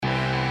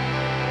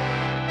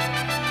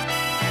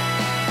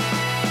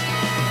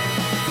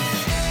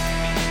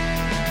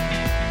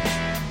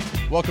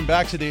Welcome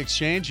back to The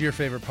Exchange, your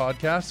favorite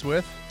podcast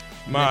with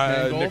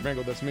Nick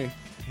Mangold, that's me.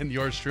 And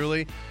yours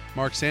truly,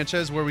 Mark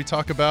Sanchez, where we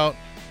talk about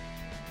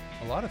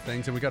a lot of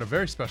things. And we got a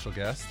very special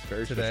guest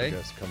today. Special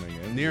guest coming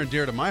in. Near and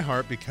dear to my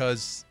heart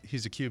because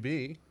he's a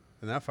QB,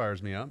 and that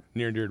fires me up.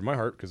 Near and dear to my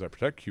heart because I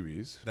protect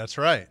QBs. That's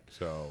right.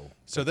 So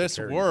this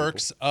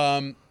works.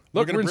 Look,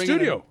 we're in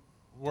studio.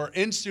 We're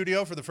in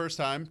studio for the first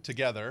time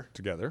together.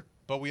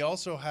 But we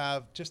also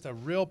have just a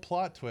real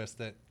plot twist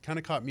that kind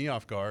of caught me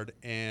off guard.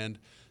 And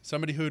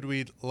somebody who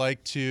we'd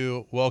like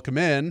to welcome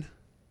in.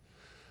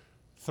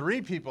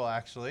 3 people,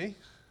 actually.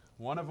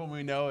 One of them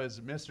we know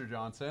as Mr.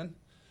 Johnson.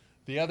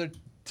 The other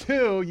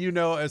 2 you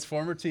know as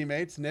former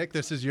teammates. Nick,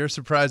 this is your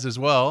surprise as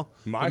well.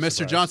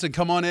 Mr. Johnson,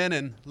 come on in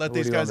and let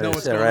these guys know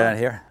what's going on. Right on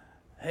here.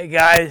 Hey,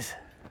 guys.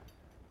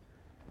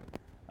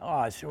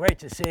 Oh, it's great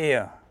to see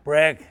you.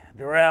 Brick,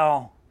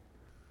 Darrelle.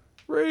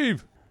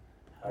 Reeve.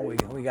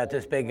 We got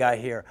this big guy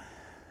here.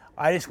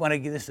 I just want to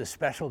give this a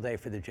special day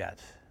for the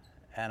Jets.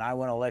 And I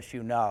want to let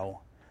you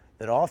know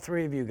that all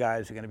 3 of you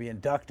guys are going to be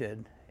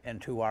inducted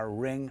into our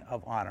Ring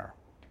of Honor.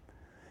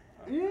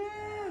 Yeah,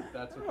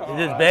 that's what Is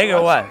this big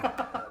or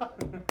what?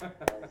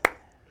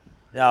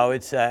 No,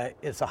 it's the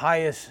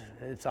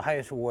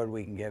highest award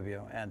we can give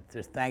you, and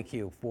just thank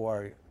you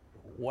for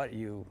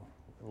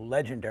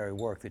legendary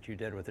work that you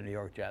did with the New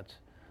York Jets.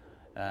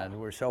 And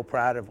we're so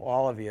proud of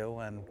all of you,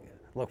 and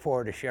look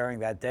forward to sharing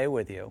that day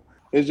with you.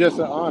 It's just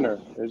an honor.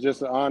 It's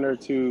just an honor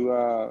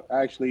to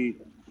actually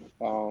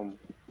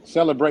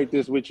celebrate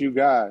this with you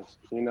guys.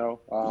 You know,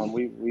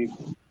 we've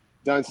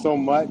done so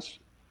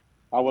much.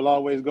 I will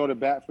always go to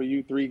bat for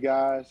you 3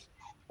 guys.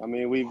 I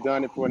mean, we've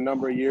done it for a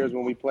number of years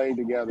when we played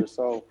together.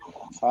 So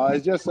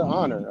it's just an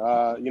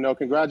honor.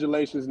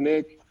 Congratulations,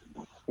 Nick.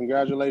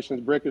 Congratulations,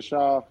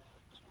 Brickashaw.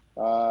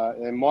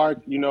 And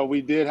Mark,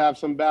 we did have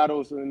some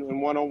battles in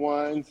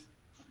one-on-ones.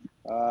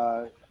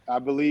 I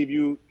believe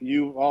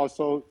you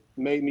also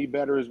made me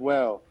better as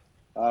well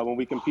when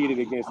we competed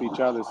against each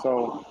other.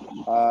 So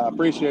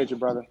appreciate you,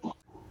 brother.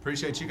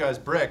 Appreciate you guys.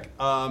 Brick,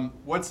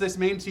 what's this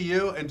mean to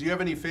you? And do you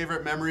have any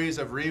favorite memories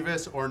of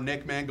Revis or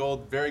Nick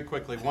Mangold? Very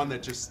quickly, one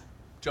that just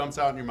jumps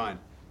out in your mind.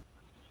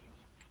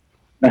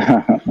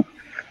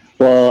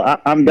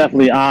 Well, I'm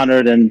definitely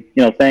honored, and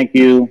thank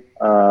you,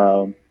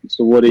 Mr.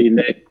 Woody,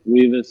 Nick,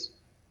 Revis,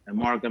 and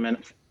Mark. I mean,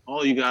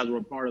 all you guys were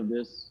a part of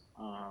this.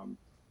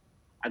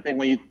 I think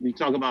when you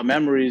talk about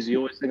memories, you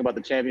always think about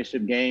the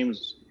championship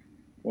games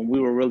when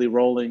we were really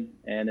rolling,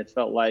 and it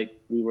felt like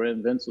we were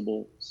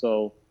invincible.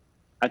 So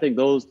I think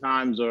those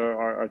times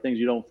are things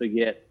you don't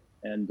forget,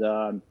 and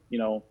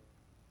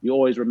you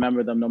always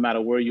remember them no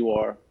matter where you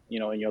are,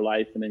 in your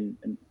life and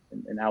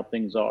how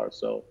things are.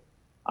 So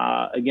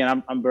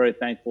again, I'm very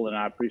thankful, and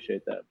I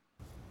appreciate that.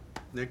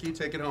 Nikki,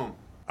 take it home.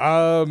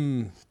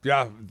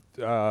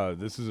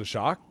 This is a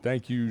shock.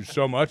 Thank you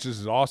so much. This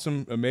is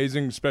awesome,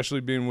 amazing, especially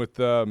being with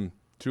 2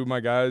 of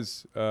my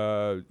guys.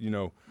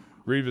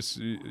 Revis,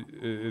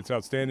 it's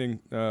outstanding.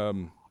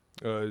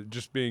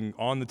 Just being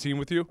on the team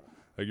with you,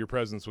 your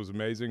presence was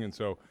amazing, and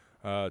so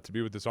to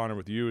be with this honor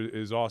with you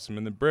is awesome.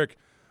 And then Brick,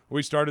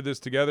 we started this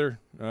together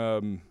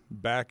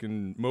back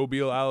in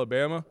Mobile,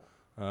 Alabama,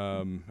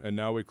 and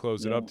now we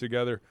closed it up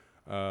together.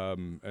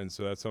 And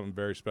so that's something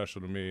very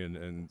special to me,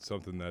 and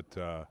something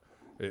that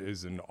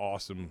is an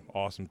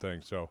awesome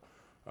thing. So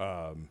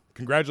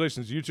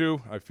congratulations, you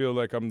 2. I feel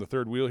like I'm the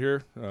 3rd wheel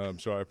here,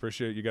 so I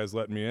appreciate you guys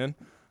letting me in.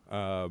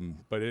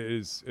 But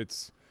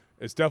it's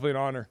definitely an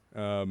honor,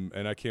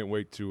 and I can't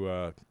wait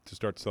to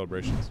start the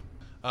celebrations.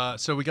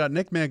 So we got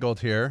Nick Mangold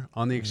here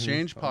on the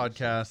Exchange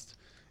podcast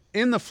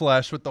in the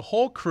flesh with the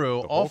whole crew,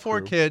 all 4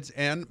 kids,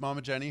 and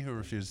Mama Jenny, who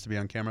refuses to be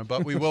on camera,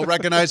 but we will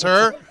recognize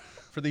her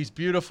for these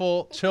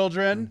beautiful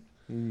children.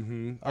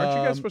 Mm-hmm. Aren't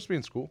you guys supposed to be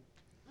in school?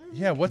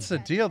 Yeah, what's the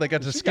deal? They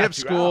got to skip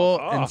school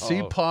and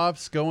see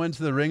Pops go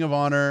into the Ring of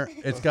Honor.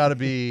 It's got to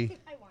be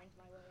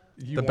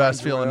the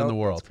best feeling in the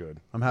world. That's good.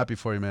 I'm happy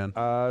for you, man. It's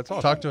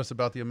awesome. Talk to us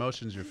about the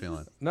emotions you're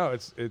feeling. No,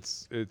 it's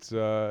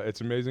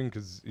amazing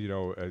because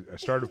I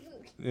started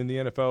in the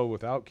NFL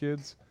without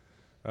kids.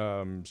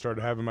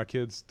 Started having my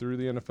kids through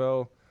the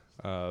NFL.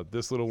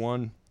 This little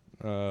one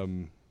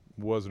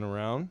wasn't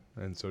around,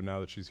 and so now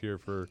that she's here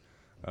for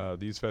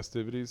these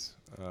festivities,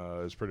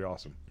 it's pretty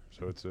awesome.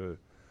 So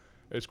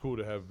it's cool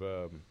to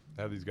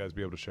have these guys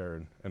be able to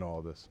share in all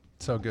of this.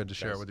 So good to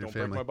share it with your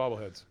family. Don't break my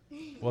bobbleheads.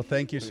 Well,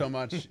 thank you so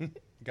much,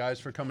 guys,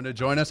 for coming to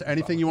join us.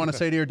 Anything you want to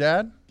say to your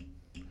dad?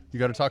 You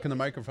got to talk in the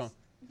microphone.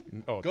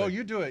 Oh, go,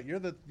 you do it. You're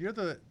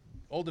the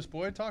oldest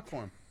boy. Talk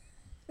for him.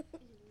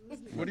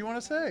 What do you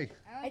want to say?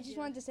 I just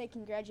wanted to say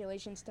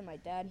congratulations to my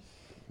dad.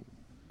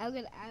 I'm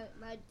gonna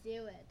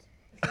do it.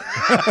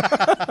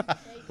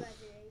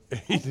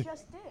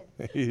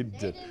 He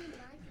did.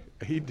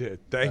 He did.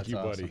 Thank you,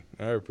 buddy. Awesome.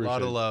 I appreciate it. A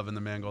lot of love in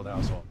the Mangold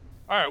household.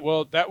 All right.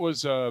 Well, that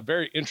was a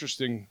very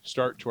interesting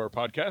start to our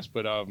podcast,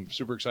 but I'm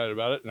super excited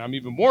about it. And I'm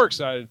even more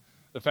excited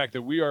the fact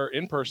that we are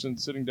in person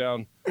sitting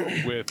down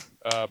with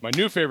my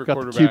new favorite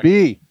quarterback.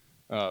 QB.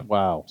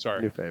 Wow.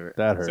 Sorry. New favorite.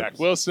 That hurts. Zach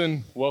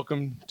Wilson.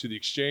 Welcome to the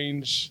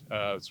Exchange.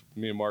 It's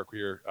me and Mark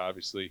here,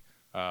 obviously.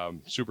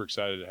 Super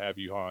excited to have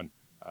you on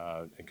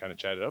and kind of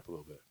chat it up a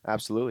little bit.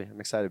 Absolutely. I'm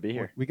excited to be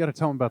here. We got to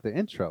tell him about the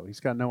intro. He's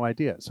got no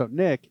idea. So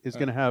Nick is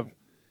going to have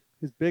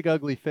his big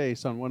ugly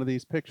face on one of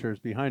these pictures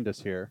behind us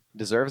here.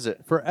 Deserves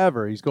it.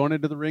 Forever. He's going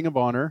into the Ring of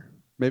Honor.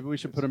 Maybe we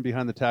should put him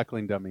behind the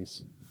tackling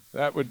dummies.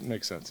 That would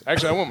make sense.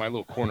 Actually, I want my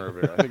little corner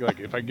over there. I think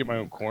if I could get my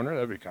own corner,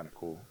 that'd be kind of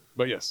cool.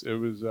 But yes, it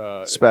was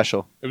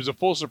special. It was a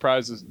full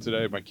surprise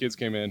today. My kids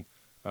came in.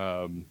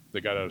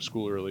 They got out of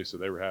school early, so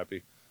they were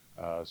happy.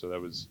 So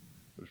it was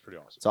pretty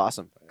awesome. It's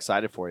awesome.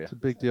 Excited for you. It's a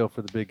big deal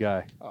for the big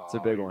guy. It's a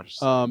big one.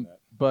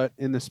 But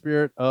in the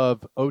spirit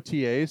of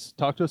OTAs,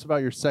 talk to us about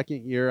your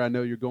second year. I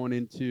know you're going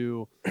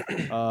into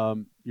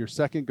your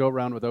second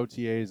go-round with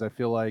OTAs. I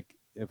feel like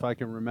if I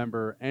can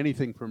remember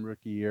anything from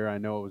rookie year, I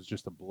know it was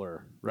just a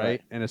blur,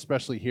 right? And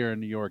especially here in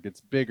New York,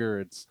 it's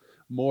bigger. It's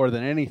more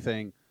than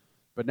anything.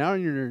 But now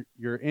you're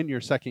in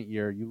your second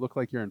year. You look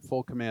like you're in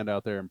full command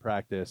out there in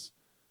practice.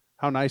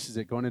 How nice is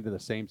it going into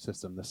the same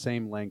system, the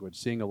same language,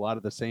 seeing a lot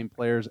of the same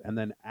players, and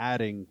then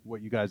adding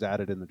what you guys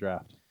added in the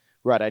draft?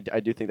 Right.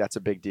 I do think that's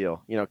a big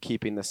deal,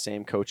 keeping the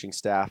same coaching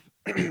staff,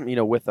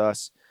 with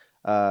us.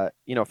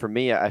 For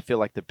me, I feel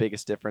like the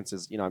biggest difference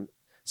is, I'm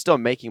still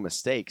making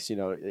mistakes.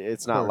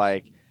 It's not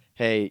like,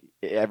 hey,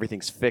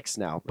 everything's fixed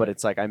now, but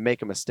it's like I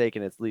make a mistake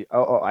and it's,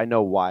 I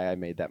know why I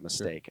made that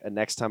mistake. Sure. And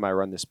next time I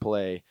run this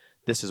play,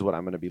 this is what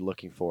I'm going to be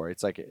looking for.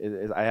 It's like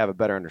I have a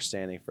better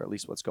understanding for at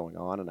least what's going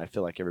on, and I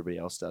feel like everybody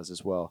else does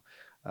as well.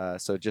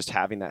 So just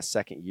having that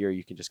second year,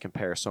 you can just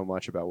compare so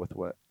much about with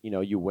what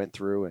you went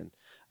through, and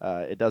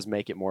it does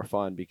make it more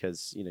fun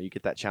because you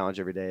get that challenge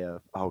every day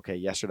of okay,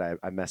 yesterday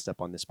I messed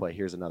up on this play.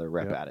 Here's another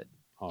rep at it.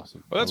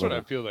 Awesome. Well, that's what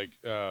I feel like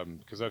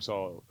because I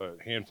saw a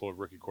handful of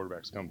rookie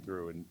quarterbacks come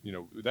through, and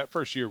that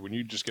first year when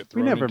you just get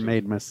thrown. We never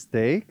made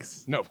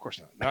mistakes. No, of course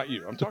not. Not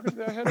you. I'm talking.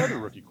 I had other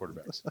rookie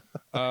quarterbacks.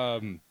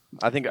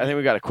 I think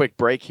we got a quick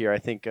break here. I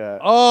think.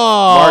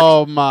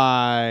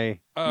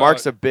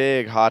 Mark's a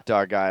big hot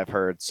dog guy. I've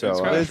heard. So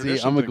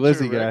I'm a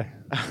glizzy guy.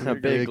 A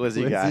big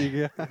glizzy guy.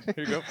 Here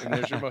you go. And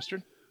there's your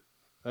mustard.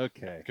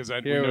 Okay. Because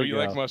I know you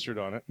like mustard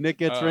on it. Nick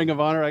gets Ring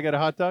of Honor. I get a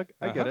hot dog.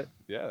 I get it.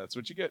 Yeah, that's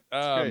what you get.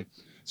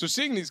 So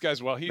seeing these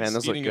guys while he's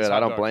those eating look his good. hot I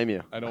don't dog, blame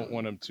you. I don't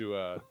want him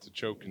to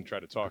choke and try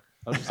to talk.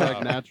 I'll just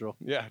like natural.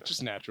 Yeah,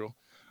 just natural.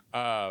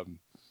 I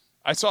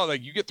saw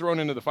you get thrown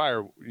into the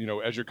fire,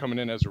 as you're coming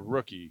in as a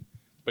rookie,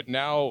 but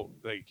now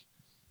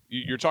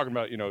you're talking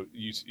about,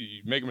 you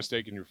make a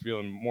mistake and you're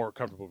feeling more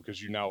comfortable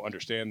because you now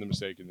understand the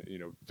mistake and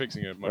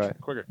fixing it much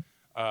quicker.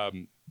 How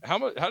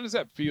does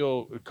that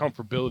feel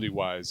comfortability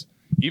wise?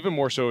 Even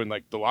more so in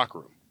the locker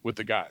room with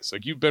the guys.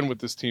 You've been with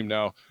this team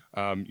now.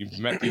 You've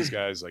met these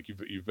guys.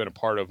 You've been a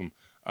part of them.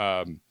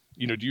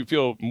 Do you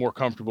feel more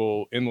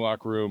comfortable in the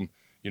locker room?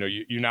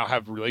 You now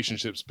have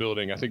relationships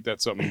building. I think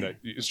that's something that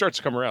it starts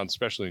to come around,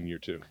 especially in year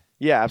two.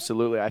 Yeah,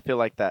 absolutely. I feel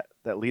like that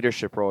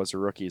leadership role as a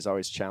rookie is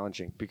always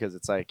challenging because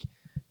it's I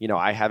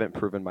haven't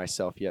proven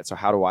myself yet. So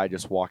how do I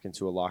just walk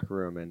into a locker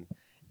room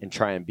and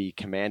try and be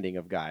commanding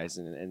of guys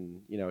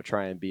and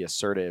try and be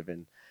assertive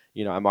and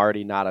I'm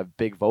already not a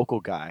big vocal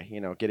guy,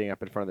 getting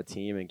up in front of the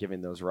team and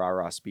giving those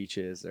rah-rah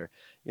speeches or,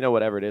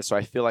 whatever it is. So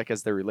I feel like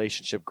as the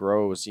relationship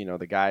grows,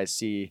 the guys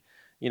see,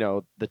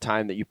 the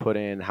time that you put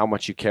in, how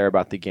much you care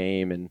about the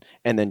game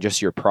and then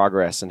just your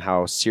progress and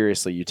how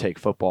seriously you take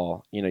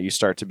football, you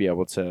start to be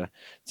able to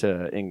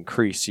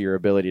increase your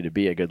ability to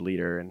be a good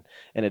leader.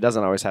 And it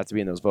doesn't always have to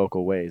be in those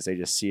vocal ways. They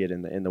just see it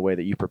in the way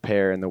that you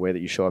prepare and the way that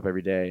you show up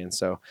every day. And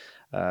so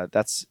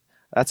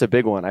that's a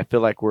big one. I feel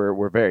like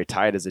we're very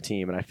tight as a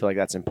team, and I feel like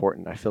that's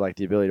important. I feel like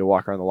the ability to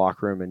walk around the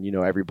locker room and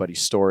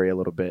everybody's story a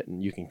little bit,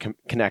 and you can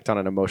connect on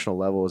an emotional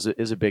level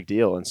is a big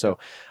deal. And so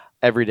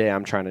every day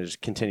I'm trying to just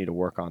continue to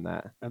work on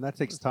that. And that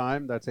takes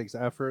time, that takes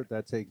effort,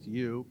 that takes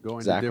you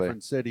going to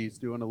different cities,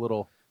 doing a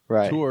little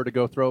tour to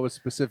go throw with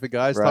specific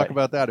guys. Talk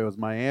about that. It was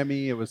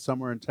Miami. It was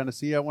somewhere in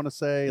Tennessee, I want to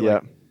say. Yeah.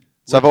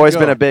 So I've always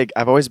been a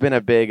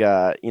big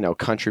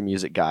country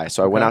music guy.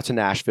 So I went out to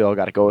Nashville,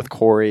 got to go with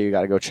Corey,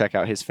 got to go check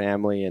out his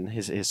family and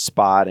his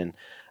spot, and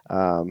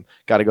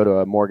got to go to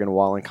a Morgan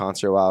Wallen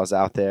concert while I was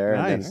out there.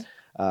 Nice. And then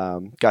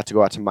got to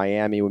go out to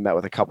Miami. We met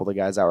with a couple of the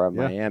guys out in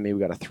Miami.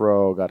 We got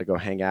to go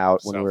hang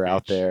out when we were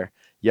out there.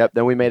 Yep.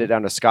 Then we made it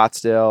down to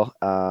Scottsdale.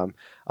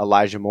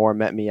 Elijah Moore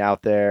met me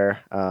out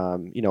there.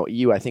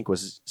 EU, I think,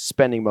 was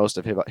spending most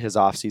of his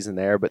offseason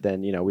there. But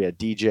then, we had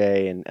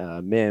DJ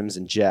and Mims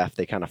and Jeff.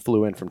 They kind of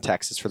flew in from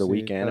Texas for the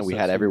weekend, and we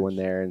had everyone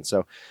there. And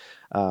so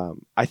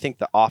I think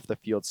the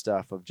off-the-field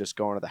stuff of just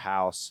going to the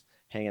house,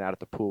 hanging out at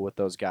the pool with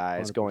those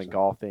guys, 100%. Going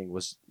golfing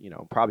was,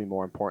 probably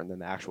more important than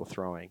the actual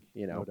throwing,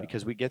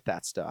 because we get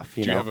that stuff.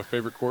 Do you have a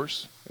favorite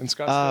course in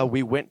Scottsdale?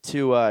 We went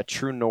to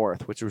True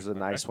North, which was a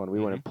nice one. We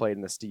went and played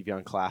in the Steve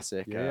Young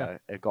Classic, a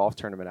golf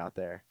tournament out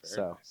there.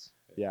 Very nice.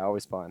 Yeah,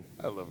 always fun.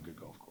 I love a good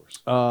golf course.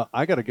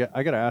 I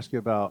gotta ask you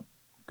about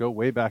go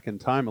way back in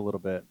time a little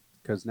bit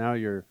because now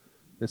you're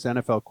this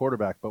NFL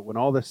quarterback. But when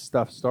all this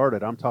stuff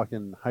started, I'm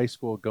talking high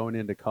school going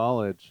into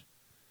college.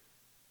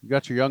 You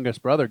got your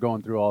youngest brother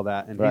going through all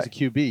that, and he's a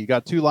QB. You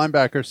got two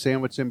linebackers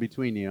sandwiched in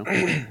between you.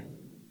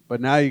 but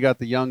now you got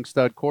the young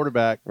stud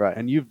quarterback, right?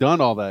 And you've done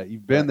all that.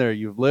 You've been there.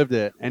 You've lived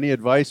it. Any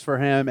advice for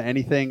him?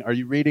 Anything? Are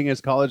you reading his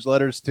college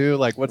letters too?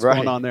 Like, what's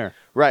going on there?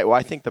 Right. Well,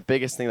 I think the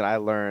biggest thing that I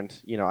learned,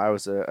 I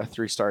was a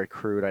 3-star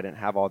recruit. I didn't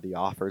have all the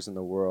offers in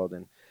the world,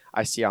 and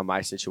I see how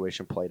my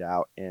situation played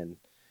out. And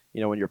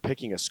when you're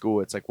picking a school,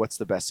 it's like, what's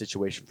the best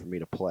situation for me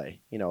to play?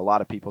 A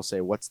lot of people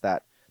say, what's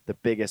the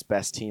biggest,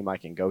 best team I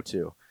can go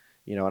to?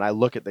 And I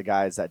look at the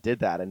guys that did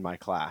that in my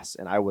class,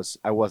 and I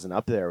wasn't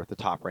up there with the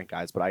top ranked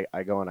guys, but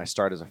I go and I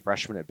start as a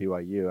freshman at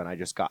BYU, and I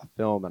just got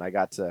film and I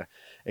got to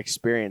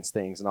experience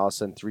things. And all of a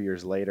sudden, 3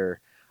 years later,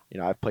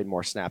 I've played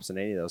more snaps than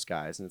any of those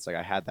guys. And it's like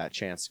I had that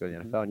chance to go to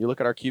the NFL. And you look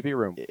at our QB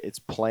room, it's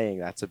playing.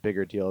 That's a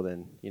bigger deal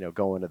than,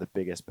 going to the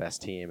biggest,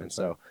 best team. And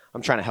so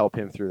I'm trying to help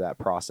him through that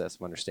process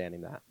of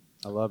understanding that.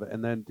 I love it.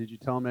 And then, did you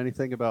tell him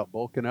anything about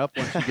bulking up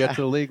once you get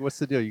to the league? What's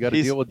the deal? You got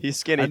to deal with. He's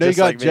skinny. I know just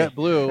you got like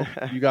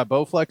JetBlue. You got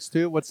Bowflex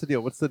too. What's the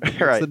deal? What's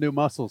the new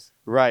muscles?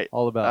 Right.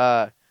 All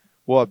about.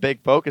 Well, a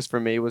big focus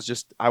for me was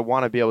just I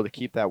want to be able to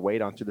keep that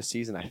weight on through the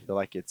season. I feel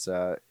like it's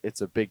a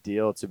big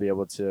deal to be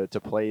able to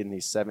play in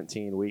these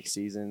 17-week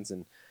seasons,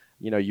 and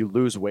you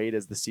lose weight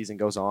as the season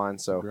goes on.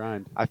 So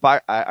grind.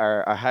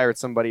 I hired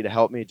somebody to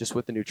help me just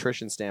with the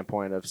nutrition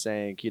standpoint of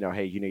saying,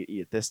 hey, you need to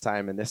eat at this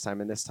time and this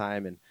time and this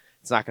time, and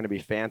it's not going to be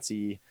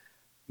fancy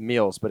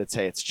meals, but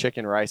it's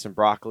chicken, rice, and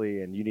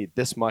broccoli, and you need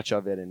this much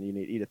of it, and you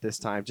need to eat at this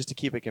time just to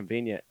keep it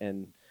convenient.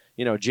 And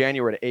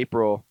January to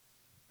April,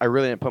 I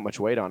really didn't put much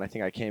weight on. I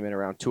think I came in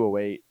around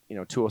 208,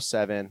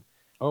 207.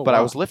 But wow.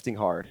 I was lifting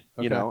hard,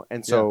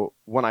 and so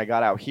when I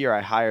got out here,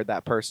 I hired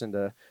that person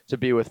to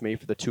be with me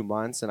for the 2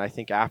 months, and I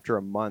think after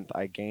a month,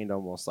 I gained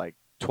almost like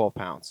 12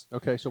 pounds.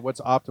 Okay, so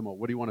what's optimal?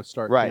 What do you want to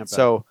start? Right, camp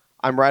so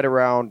at? I'm right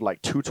around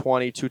like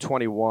 220,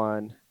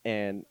 221.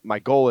 And my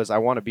goal is I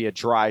want to be a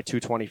dry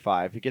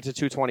 225. You get to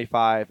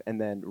 225, and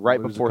then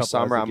right before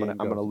summer, I'm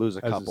gonna lose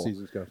a couple. As the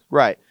season goes.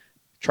 Right.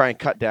 Try and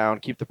cut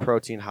down, keep the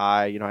protein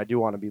high. I do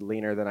want to be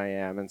leaner than I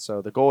am, and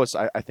so the goal is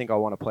I think I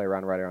want to play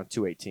right around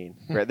 218.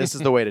 Right. This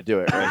is the way to do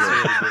it.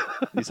 Right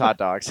here. These hot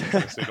dogs.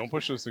 Say, don't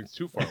push those things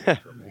too far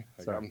away from me.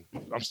 Like,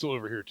 I'm still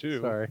over here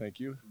too. Sorry. Thank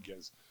you,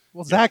 guys.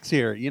 Well, Zach's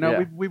here.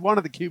 We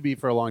wanted the QB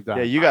for a long time.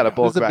 Yeah, you got to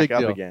bulk back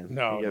up deal. again.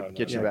 No,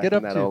 get you back get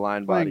in that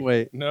O-line body.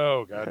 Weight.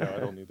 No, God, no, I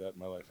don't need that in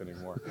my life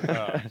anymore.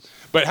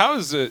 But how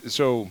is it?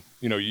 So,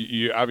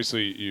 you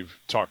obviously you've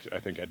talked, I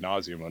think, ad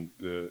nauseum on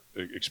the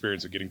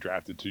experience of getting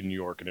drafted to New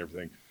York and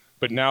everything.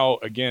 But now,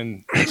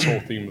 again, this whole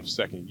theme of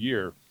second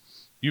year,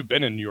 you've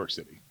been in New York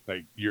City.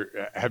 Like,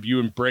 have you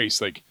embraced?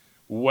 Like,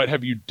 what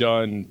have you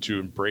done to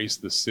embrace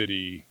the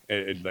city?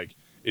 And like,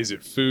 is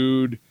it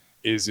food?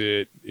 Is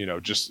it,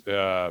 just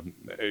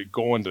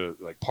going to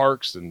like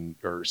parks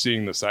or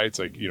seeing the sights,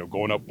 like,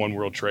 going up One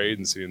World Trade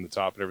and seeing the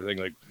top and everything?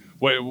 Like,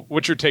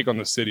 what's your take on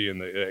the city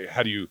and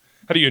how do you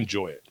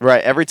enjoy it?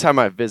 Right. Every time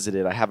I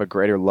visited, I have a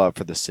greater love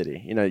for the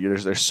city.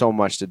 There's so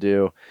much to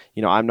do.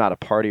 I'm not a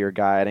partier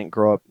guy. I didn't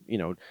grow up,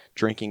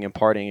 drinking and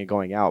partying and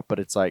going out, but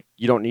it's like,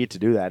 you don't need to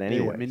do that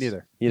anyway. Yeah, me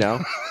neither.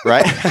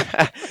 Right.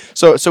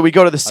 So we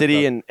go to the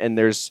city and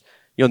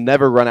you'll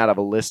never run out of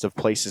a list of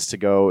places to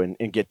go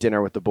and get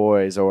dinner with the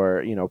boys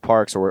or,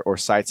 parks or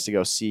sites to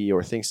go see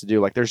or things to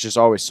do. Like, there's just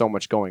always so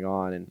much going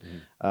on. And,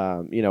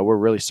 we're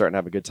really starting to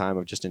have a good time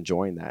of just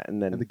enjoying that.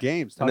 And then the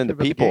games. And then the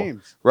people.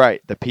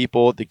 Right. The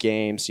people, the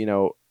games,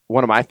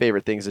 one of my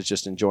favorite things is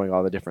just enjoying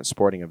all the different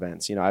sporting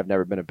events. I've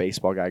never been a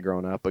baseball guy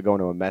growing up, but going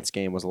to a Mets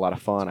game was a lot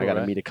of fun. Cool, I got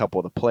to meet a couple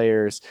of the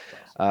players.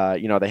 They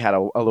had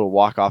a little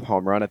walk-off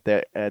home run at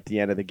the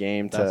end of the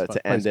game to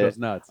end it. Goes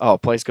nuts. Oh,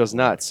 place goes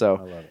nuts. So,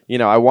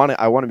 I want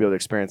to be able to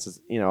experience,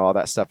 all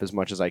that stuff as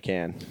much as I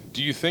can.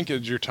 Do you think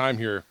as your time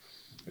here,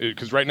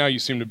 because right now you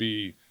seem to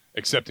be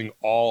accepting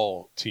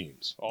all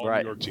teams, all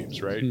New York teams,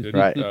 right?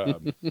 Right. I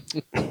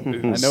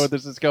know where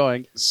this is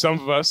going. Some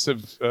of us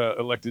have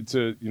elected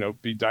to,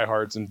 be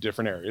diehards in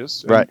different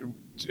areas. Right.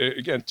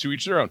 Again, to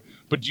each their own.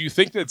 But do you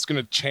think that's going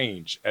to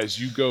change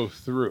as you go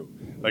through?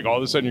 Like, all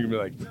of a sudden you're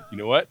going to be like, you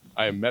know what?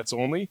 I am Mets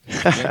only.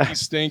 Yankees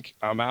stink.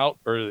 I'm out.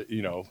 Or,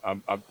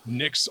 I'm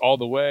Knicks all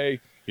the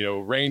way.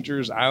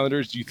 Rangers,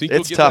 Islanders. Do you think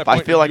it's tough?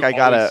 I feel like I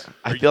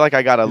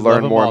gotta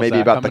learn more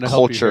maybe about the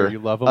culture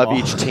of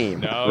each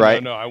team. No,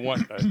 right? No, I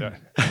want.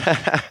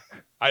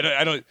 I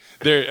don't.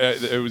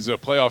 There was a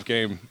playoff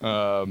game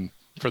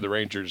for the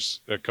Rangers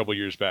a couple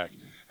years back,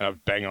 and I was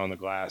banging on the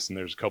glass, and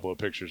there's a couple of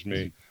pictures of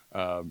me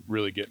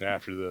really getting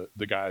after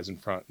the guys in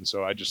front, and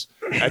so I just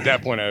at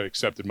that point I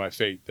accepted my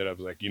fate that I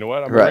was like, you know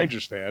what, I'm a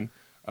Rangers fan.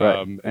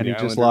 Right. And he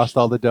just lost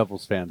all the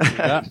Devils fans.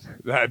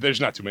 There's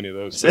not too many of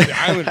those. The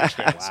Islanders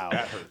fans. Wow.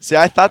 That hurts. See,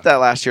 I thought that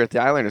last year at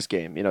the Islanders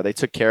game. They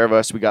took care of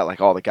us. We got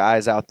like all the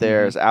guys out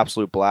there. It's an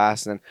absolute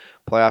blast. And then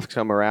playoffs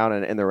come around,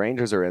 and the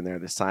Rangers are in there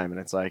this time. And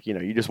it's like,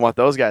 you just want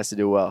those guys to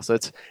do well. So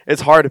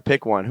it's hard to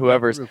pick one.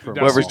 Whoever's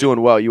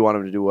doing well, you want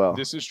them to do well.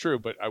 This is true,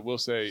 but I will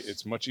say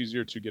it's much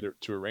easier to get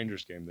to a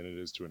Rangers game than it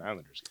is to an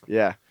Islanders game.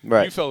 Yeah,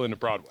 right. You fell into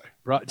Broadway.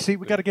 See,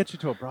 we got to get you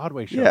to a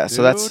Broadway show. Yeah, dude.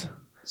 so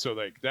So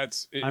like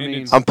that's.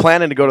 I'm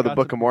planning to go to the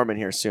Book of Mormon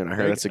here soon. I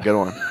heard that's a good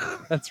one.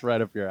 That's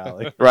right up your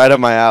alley. Right up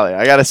my alley.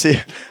 I gotta see.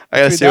 I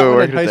gotta see what we're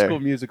working High there. School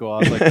Musical. I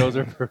was like, those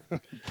are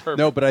perfect.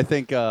 No, but I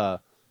think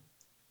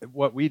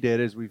what we did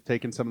is we've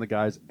taken some of the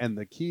guys, and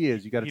the key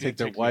is you got to take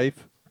their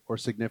wife or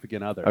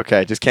significant other.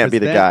 Okay, just can't be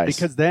the guys.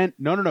 Because then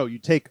no, you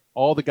take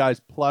all the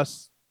guys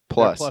plus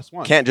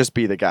one. Can't just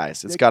be the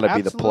guys. It's got to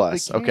be the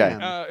plus. Can.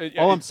 Okay.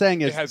 All I'm saying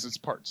is it has its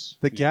parts.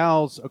 The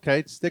gals,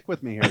 okay, stick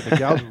with me here. The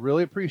gals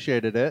really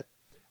appreciated it.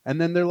 And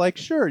then they're like,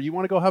 sure, you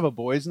want to go have a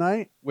boys'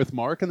 night with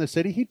Mark in the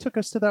city? He took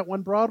us to that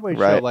one Broadway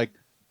show. Like,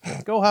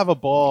 go have a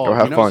ball. Go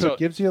have fun. So it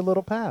gives you a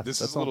little pass. This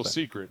is a little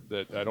secret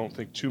that I don't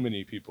think too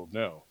many people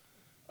know.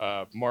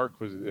 Mark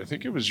I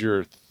think it was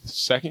your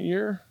second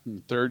year,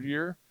 third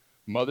year,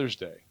 Mother's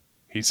Day.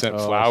 He sent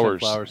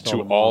flowers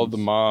to all the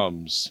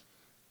moms.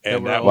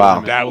 And that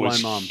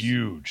was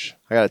huge.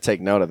 I got to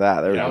take note of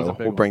that. There we go.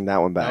 We'll bring that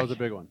one back. That was a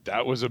big one.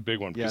 That was a big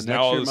one. Because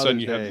now all of a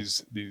sudden you have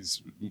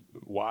these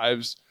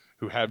wives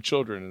who have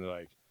children, and they're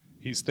like,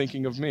 he's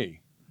thinking of me.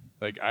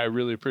 Like, I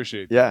really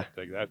appreciate that.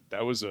 Like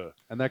that was a...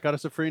 And that got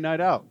us a free night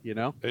out, you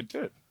know? It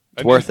did.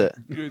 It's worth it.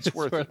 It's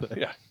worth it.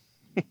 Yeah.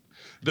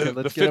 The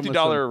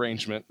 $50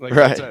 arrangement. Like,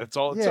 right. That's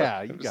all it's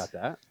Yeah, you got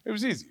that. It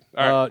was easy.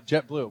 All right.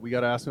 JetBlue, we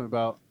got to ask him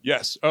about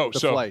the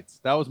flights.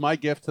 That was my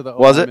gift to the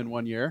O-line in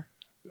 1 year.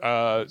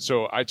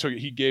 So I took it.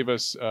 He gave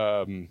us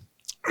the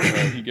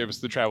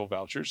travel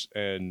vouchers,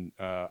 and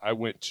I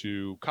went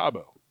to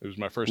Cabo. It was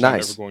my first time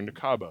ever going to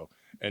Cabo,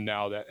 and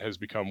now that has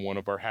become one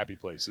of our happy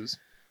places,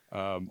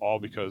 all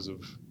because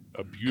of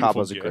a beautiful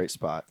Cabo's gift. a great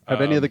spot.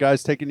 Have any of the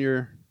guys taken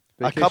your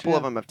vacation? A couple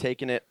of them have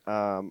taken it.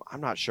 I'm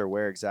not sure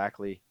where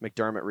exactly.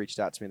 McDermott reached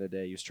out to me the other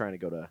day. He was trying to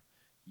go to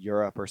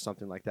Europe or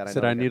something like that.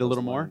 Said I need a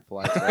little more?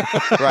 Flights,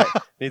 right? Right.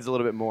 Needs a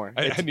little bit more.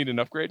 I need an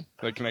upgrade.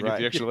 Like, can I get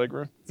the extra leg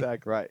room?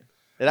 Exactly. Right.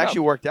 It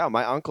actually worked out.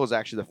 My uncle is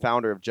actually the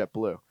founder of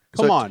JetBlue.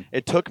 Come on.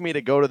 It took me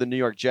to go to the New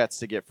York Jets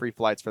to get free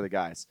flights for the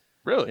guys.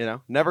 Really? You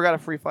know, never got a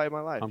free flight in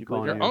my life. I'm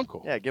calling your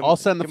uncle. Yeah, I'll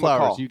send the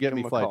flowers. You get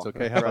me flights,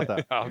 okay? How about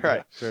that?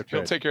 Right.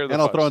 He'll take care of the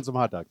And I'll throw in some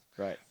hot dogs.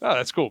 Right. Oh,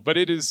 that's cool. But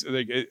it is,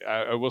 like,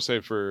 I will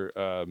say for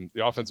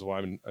the offensive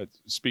lineman,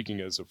 speaking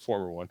as a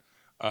former one,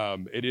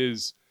 it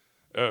is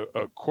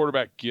a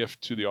quarterback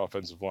gift to the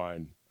offensive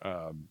line.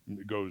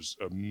 It goes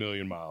a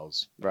million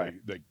miles. Right.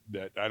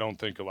 That I don't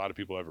think a lot of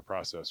people ever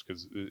process,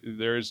 because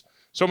there is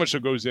so much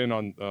that goes in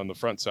on the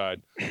front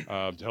side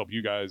to help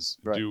you guys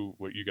do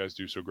what you guys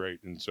do so great.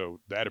 And so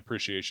that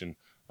appreciation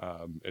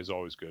is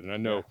always good. And I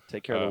know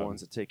take care of the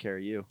ones that take care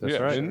of you. That's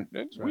right. And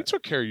we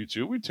took care of you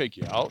too. We'd take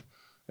you out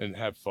and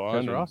have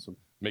fun. Those are awesome.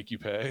 Make you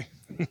pay.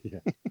 Yeah.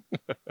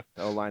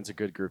 The O-line's a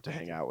good group to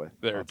hang out with.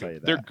 I'll tell you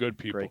that. They're good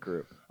people. Great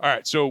group. All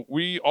right. So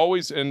we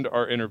always end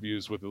our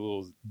interviews with a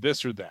little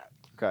this or that.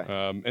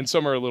 Okay. And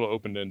some are a little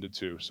open-ended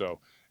too. So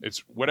it's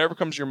whatever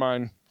comes to your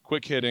mind,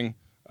 quick hitting.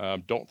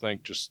 Don't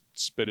think, just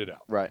spit it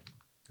out. Right.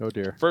 Oh,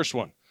 dear. First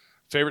one,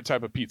 favorite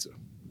type of pizza?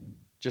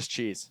 Just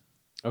cheese.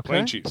 Okay.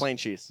 Plain cheese. Plain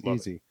cheese.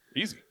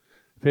 Easy.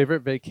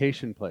 Favorite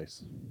vacation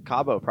place?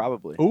 Cabo,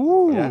 probably.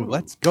 Ooh, Yeah.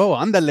 Let's go.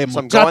 Andale, So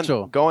I'm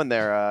muchacho. going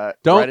there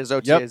Don't- right as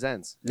OTAs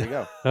ends. There you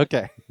go.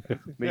 Okay.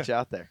 Meet you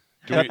out there.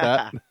 Got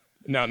that.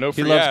 Now, no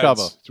free loves ads.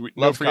 Cabo.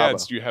 No Loves free Cabo.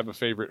 ads. Do you have a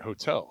favorite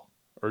hotel,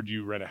 or do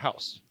you rent a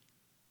house?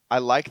 I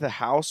like the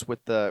house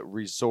with the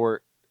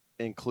resort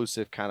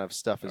inclusive kind of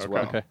stuff as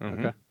well. Okay. Mhm.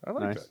 Okay. I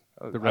like Nice. that.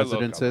 The I love Cabo.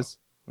 residences.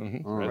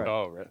 Mhm. All right.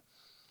 Oh, right.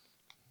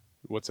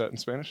 What's that in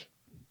Spanish?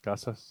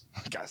 Casas.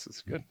 Guys,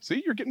 it's good.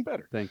 See, you're getting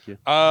better. Thank you.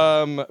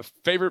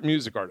 Favorite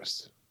music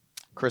artist?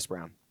 Chris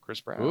Brown.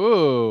 Chris Brown.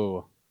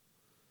 Ooh.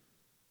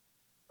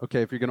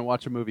 Okay, if you're going to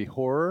watch a movie,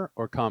 horror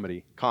or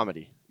comedy?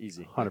 Comedy.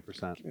 Easy.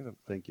 100%.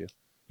 Thank you.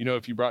 You know,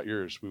 if you brought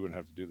yours, we wouldn't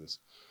have to do this.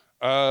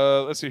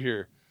 Let's see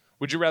here.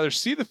 Would you rather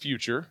see the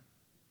future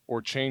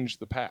or change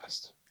the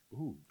past?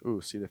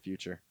 Ooh, see the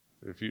future.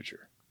 The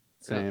future.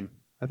 Same.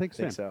 I think I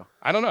same. think so.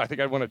 I don't know. I think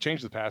I'd want to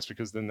change the past,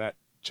 because then that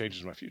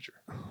changes my future.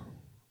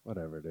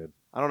 Whatever, dude.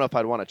 I don't know if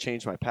I'd want to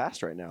change my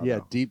past right now. Yeah,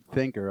 though. deep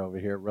thinker over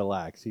here.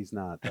 Relax. He's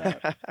not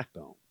that.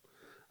 Don't.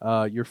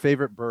 Your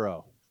favorite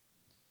borough?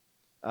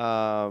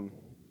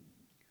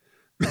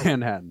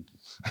 Manhattan.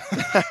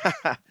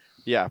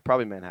 Yeah,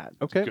 probably Manhattan.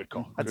 Okay. Good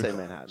call. I'd Good say call.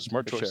 Manhattan.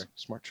 Smart for choice. sure.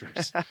 Smart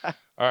choice. All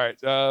right.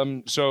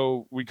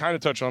 So we kind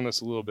of touched on this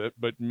a little bit,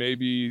 but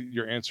maybe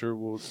your answer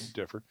will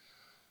differ.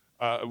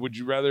 Would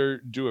you rather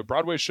do a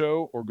Broadway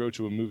show or go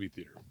to a movie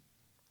theater?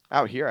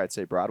 Out here, I'd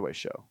say Broadway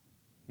show.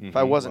 If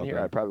I wasn't here,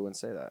 I probably wouldn't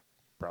say that.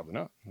 Probably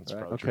not. That's Right.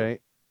 probably true. Okay.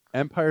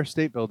 Empire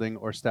State Building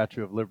or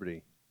Statue of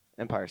Liberty?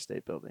 Empire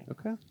State Building.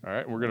 Okay. All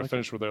right. We're going to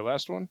finish with our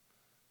last one.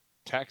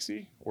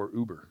 Taxi or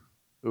Uber?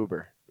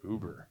 Uber.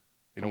 Uber.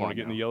 You don't Come want on to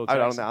get in now. the yellow I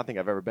taxi? don't think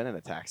I've ever been in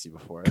a taxi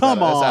before. Come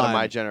That's out of on.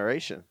 my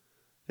generation.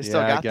 They still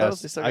Yeah, got I guess.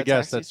 those? They still I got guess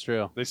taxis? that's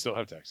true. They still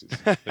have taxis.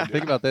 They do.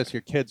 Think about this.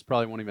 Your kids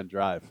probably won't even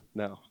drive.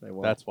 No, they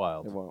won't. That's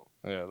wild. They won't.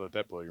 Yeah, let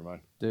that blow your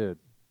mind. Dude.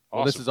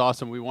 Well, this Awesome. is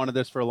awesome. We wanted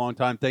this for a long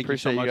time. Thank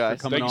Appreciate you so you much guys.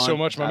 for coming Thank on. you so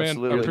much, my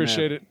Absolutely. man. I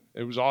appreciate it.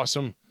 It was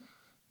awesome.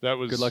 That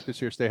was Good luck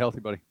this year. Stay healthy,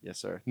 buddy. Yes,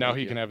 sir. Now Thank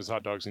he you. can have his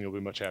hot dogs, and you'll be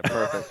much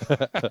happier.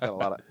 Perfect. got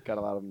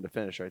a lot of them to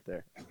finish right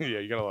there. Yeah,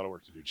 you got a lot of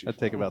work to do, Chief. That'd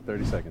take about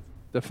 30 seconds.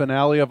 The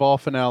finale of all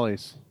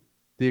finales.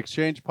 The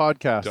Exchange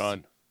Podcast.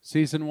 Done.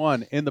 Season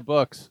 1 in the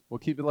books. We'll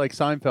keep it like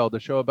Seinfeld, a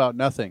show about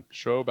nothing.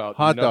 Show about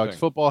hot nothing. dogs,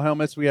 football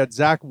helmets. We had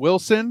Zach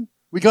Wilson.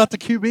 We got the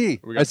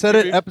QB. I said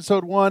it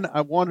episode 1.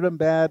 I wanted him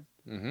bad.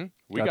 Mm-hmm.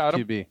 We got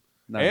him. QB.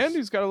 Nice. And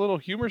he's got a little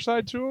humor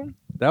side to him.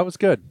 That was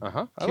good.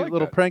 Uh-huh. Cute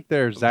little prank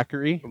there,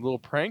 Zachary. A little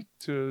prank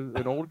to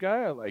an old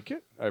guy. I like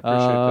it. I appreciate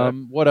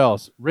that. What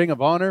else? Ring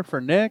of Honor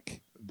for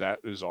Nick. That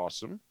is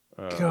awesome.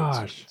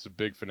 Gosh. It's a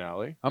big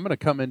finale. I'm going to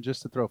come in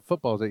just to throw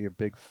footballs at your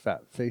big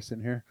fat face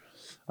in here.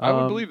 I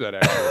would believe that,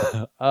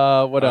 actually.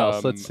 What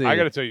else? Let's see. I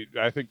got to tell you,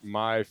 I think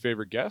my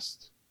favorite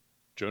guest,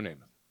 Joe Namath.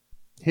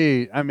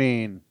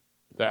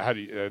 How do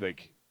you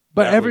think?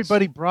 But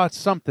everybody brought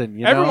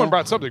something, Everyone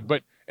brought something,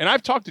 and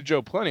I've talked to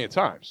Joe plenty of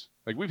times.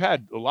 Like, we've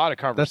had a lot of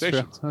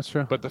conversations. That's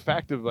true. But the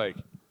fact of, like,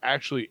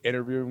 actually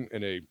interviewing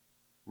in a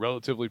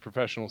relatively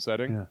professional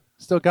setting. Yeah.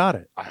 Still got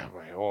it.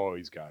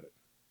 He's got it.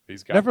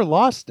 Never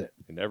lost it.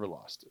 He never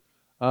lost it.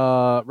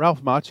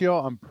 Ralph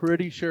Macchio, I'm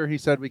pretty sure he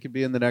said we could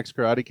be in the next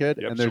Karate Kid,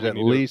 and there's at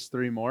least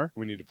 3 more.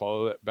 We need to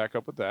follow that back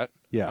up with that.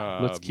 Yeah,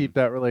 let's keep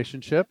that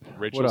relationship.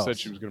 Rachel said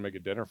she was going to make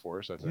a dinner for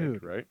us, I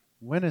think, right?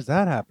 When is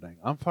that happening?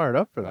 I'm fired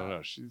up for that. I don't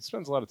know. She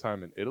spends a lot of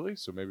time in Italy,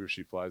 so maybe if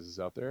she flies us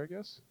out there, I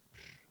guess.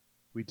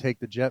 We take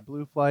the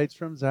JetBlue flights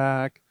from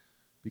Zach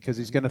because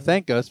he's going to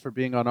thank us for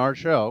being on our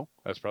show.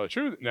 That's probably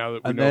true. Now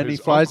that we and know then his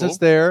he flies uncle, us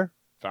there.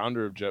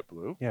 Founder of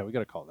JetBlue. Yeah, we got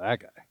to call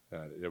that guy.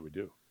 Yeah, we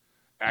do.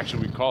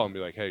 Actually, we can call him and be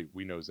like, hey,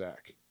 we know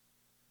Zach.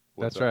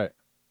 That's right.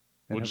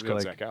 We'll just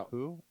cut Zach out.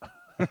 Who?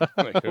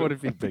 Like, What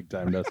if he big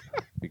timed us?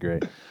 Be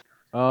great.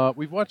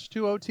 We've watched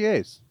 2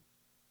 OTAs.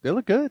 They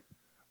look good.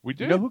 We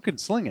did. You know who can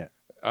sling it?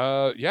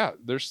 Yeah,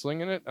 they're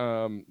slinging it.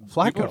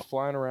 Flacco. People are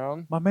flying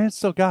around. My man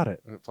still got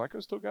it.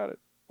 Flacco still got it.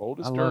 Old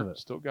as I love dirt, it.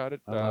 still got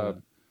it. I love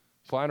it.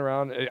 Flying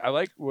around. I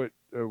like what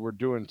we're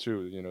doing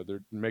too. You know,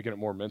 they're making it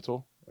more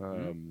mental,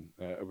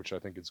 which I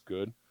think is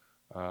good.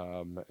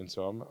 And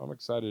so I'm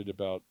excited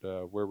about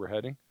where we're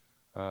heading.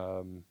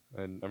 And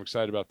I'm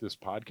excited about this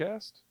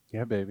podcast.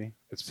 Yeah, baby.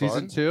 It's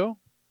Season fun. 2?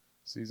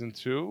 Season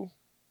 2.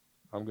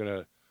 I'm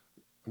gonna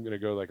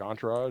go like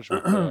Entourage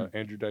with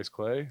Andrew Dice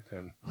Clay,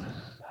 and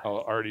I'll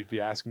already be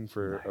asking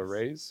for a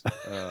raise.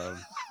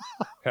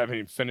 Haven't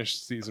even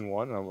finished season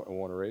 1. I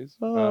want a raise.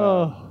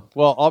 Well,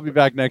 I'll be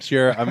back next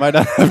year. I might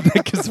not have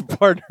Nick as a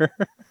partner.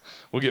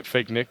 We'll get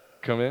fake Nick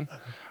come in.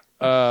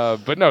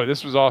 But no,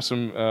 this was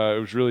awesome. It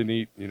was really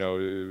neat. You know,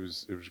 it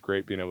was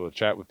great being able to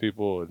chat with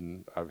people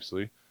and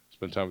obviously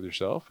spend time with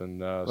yourself. And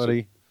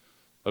buddy.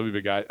 Love you,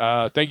 big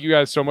guy. Thank you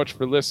guys so much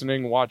for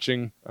listening,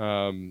 watching.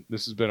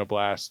 This has been a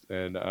blast,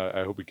 and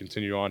I hope we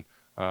continue on.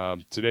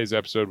 Today's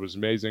episode was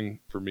amazing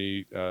for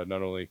me,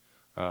 not only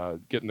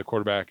getting the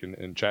quarterback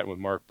and chatting with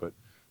Mark, but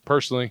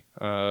personally,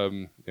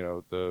 you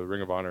know, the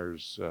Ring of Honor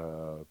is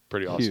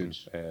pretty awesome.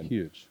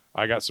 Huge.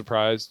 I got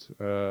surprised.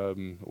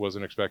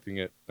 Wasn't expecting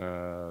it.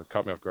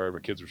 Caught me off guard. My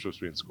kids were supposed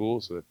to be in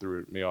school, so that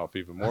threw me off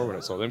even more when I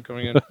saw them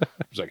coming in. It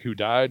was like, who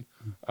died?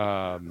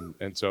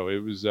 And so it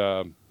was.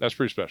 That's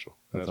pretty special.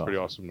 And that's pretty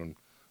awesome. And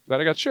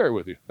glad I got to share it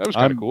with you. That was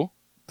kind of cool.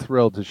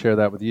 Thrilled to share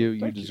that with you.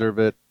 Thank You deserve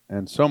it,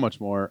 and so much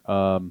more.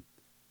 Proud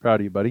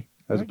of you, buddy,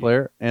 as a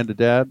player and a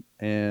dad,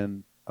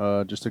 and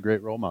just a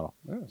great role model.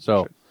 Yeah,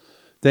 so.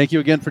 Thank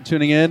you again for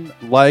tuning in.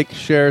 Like,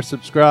 share,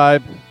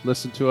 subscribe.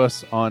 Listen to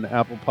us on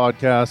Apple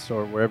Podcasts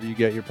or wherever you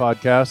get your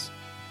podcasts.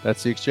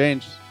 That's The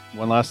Exchange.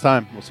 One last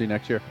time. We'll see you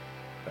next year.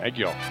 Thank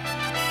you all.